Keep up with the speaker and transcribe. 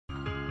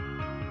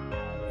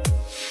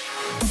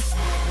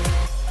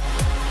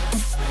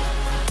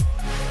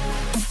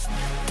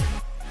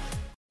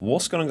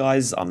What's going on,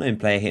 guys? I'm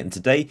M8A7 here, and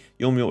today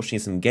you'll be watching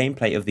some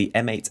gameplay of the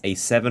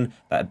M8A7,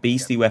 that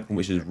beastly weapon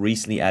which was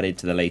recently added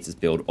to the latest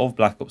build of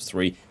Black Ops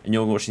 3, and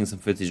you'll be watching some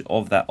footage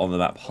of that on the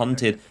map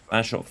Hunted.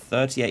 Man shot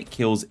 38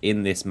 kills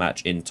in this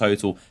match in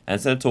total, and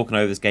instead of talking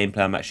over this gameplay,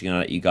 I'm actually going to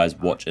let you guys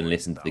watch and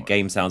listen to the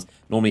game sounds.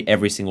 Normally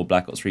every single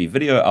Black Ops 3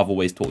 video, I've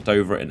always talked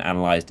over it and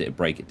analysed it,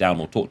 break it down,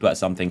 or talked about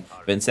something,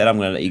 but instead I'm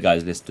going to let you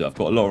guys listen to it. I've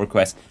got a lot of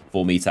requests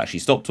for me to actually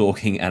stop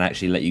talking and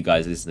actually let you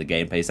guys listen to the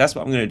gameplay, so that's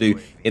what I'm going to do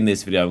in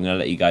this video. I'm going to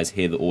let you guys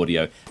hear the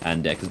audio,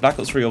 and because Black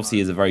Ops 3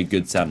 obviously is a very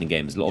good sounding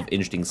game, there's a lot of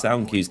interesting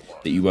sound cues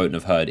that you won't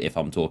have heard if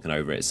I'm talking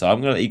over it. So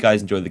I'm going to let you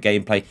guys enjoy the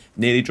gameplay,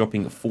 nearly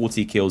dropping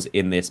 40 kills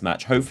in this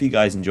match. Hopefully you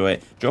guys enjoy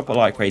it. Drop a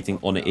like rating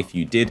on it if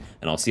you did,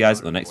 and I'll see you guys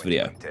in the next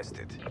video.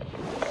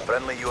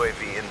 Friendly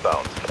UAV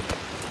inbound.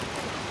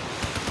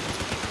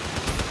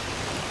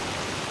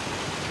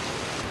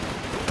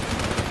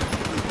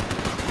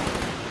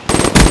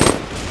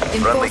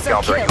 Friendly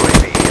counter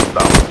UAV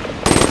inbound.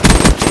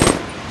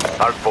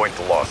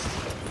 Hardpoint lost.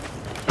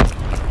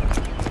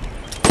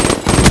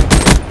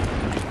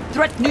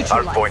 Threat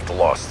neutralized. Hardpoint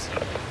lost.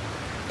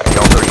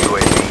 Counter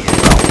UAV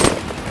inbound.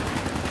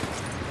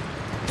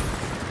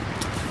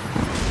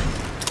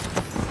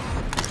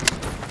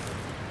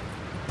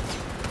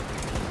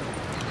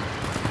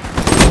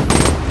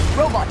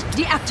 Robot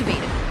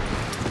deactivated.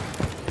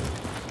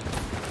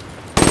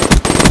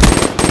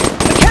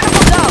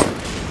 Mechanical down.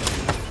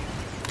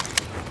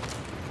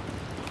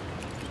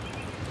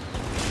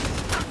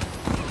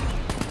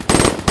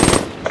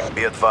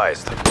 Be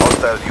advised,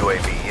 hostile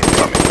UAV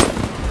incoming.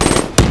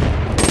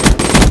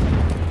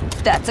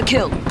 That's a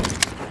kill.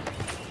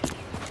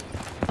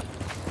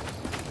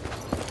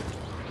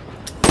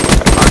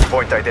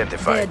 Hardpoint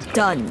identified. They're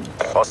done.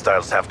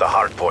 Hostiles have the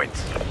hardpoint.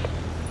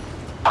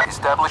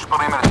 Establish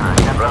perimeter.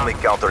 Friendly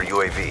counter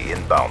UAV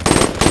inbound.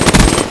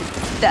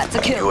 That's a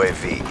kill.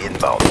 UAV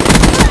inbound.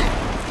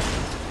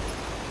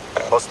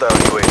 Hostile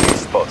UAV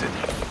spotted.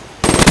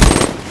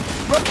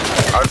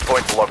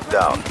 Hardpoint locked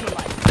down.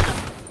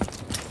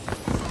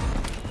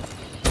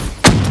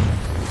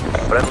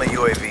 Friendly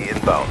UAV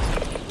inbound.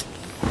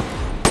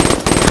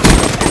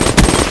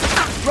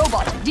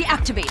 Robot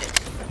deactivated.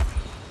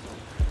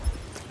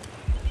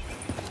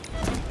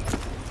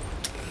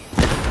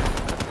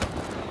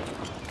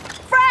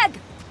 Frag!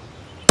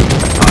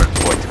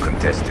 Hardpoint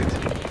contested.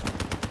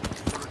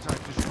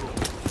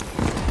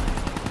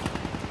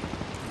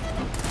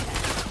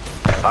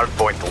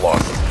 Hardpoint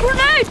lost.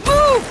 Grenade,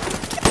 move!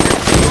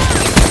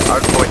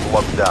 Hardpoint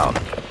locked down.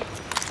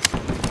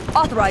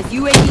 Authorize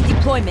UAV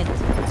deployment.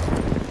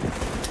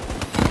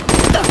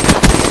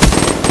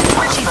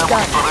 She's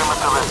done.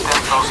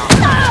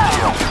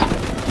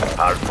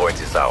 Hardpoint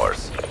is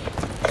ours.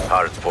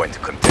 Hardpoint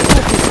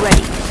contested. Focus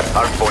ready.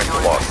 Hardpoint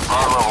lost.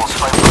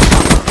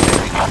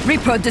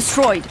 Reaper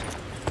destroyed.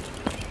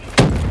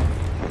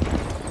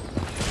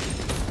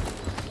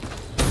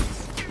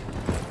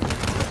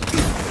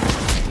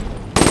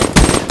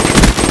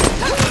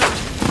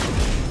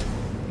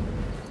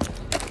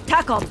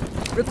 TACOM,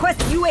 request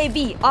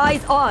UAV,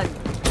 eyes on.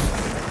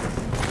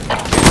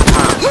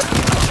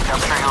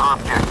 Capture your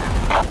objective.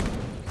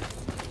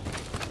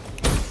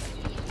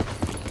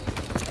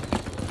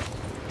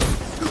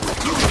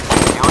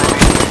 UAV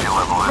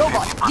level at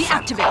Robot 50%.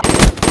 deactivated.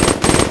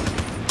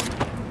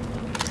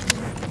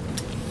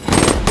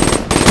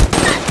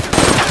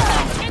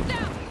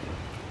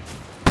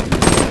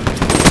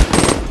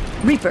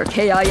 Reaper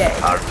KIA.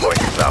 Hardpoint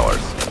is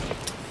ours.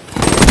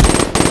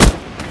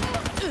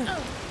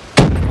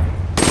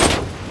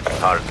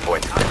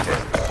 Hardpoint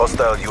contested.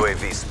 Hostile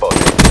UAV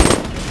spotted.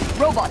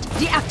 Robot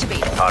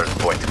deactivated.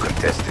 Hardpoint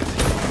contested.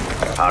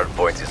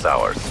 Hardpoint is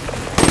ours.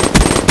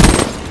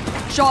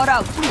 Shot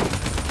out.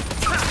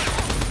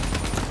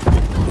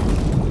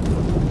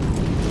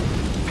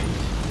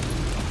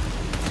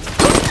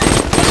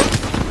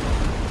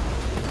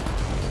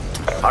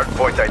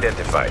 Hardpoint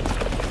identified.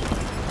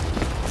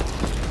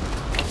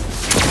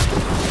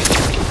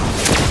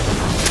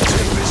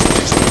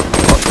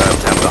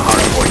 Hostiles have the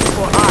hardpoint.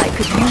 Or I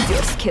could use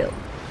your skill.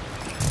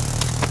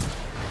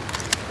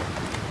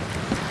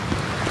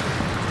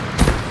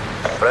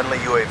 Friendly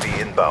UAV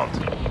inbound.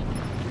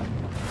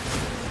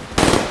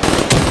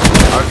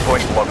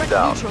 Hardpoint locked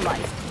down.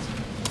 Neutralized.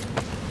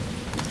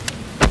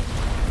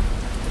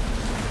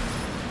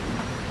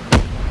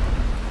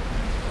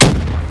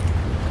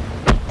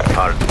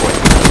 Hardpoint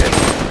contested.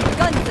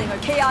 Gunslinger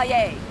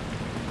KIA.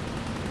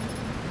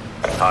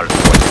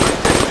 Hardpoint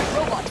contested.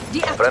 Robot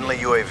deactivated. Friendly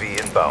UAV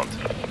inbound.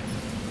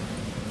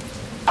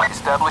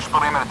 Establish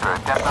perimeter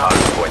at 10,000.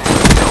 Hardpoint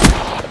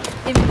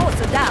killed.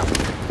 Enforcer down.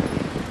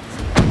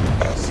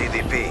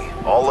 CDP,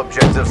 all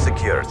objectives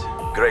secured.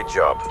 Great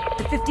job.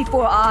 The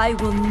 54I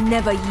will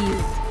never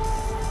yield.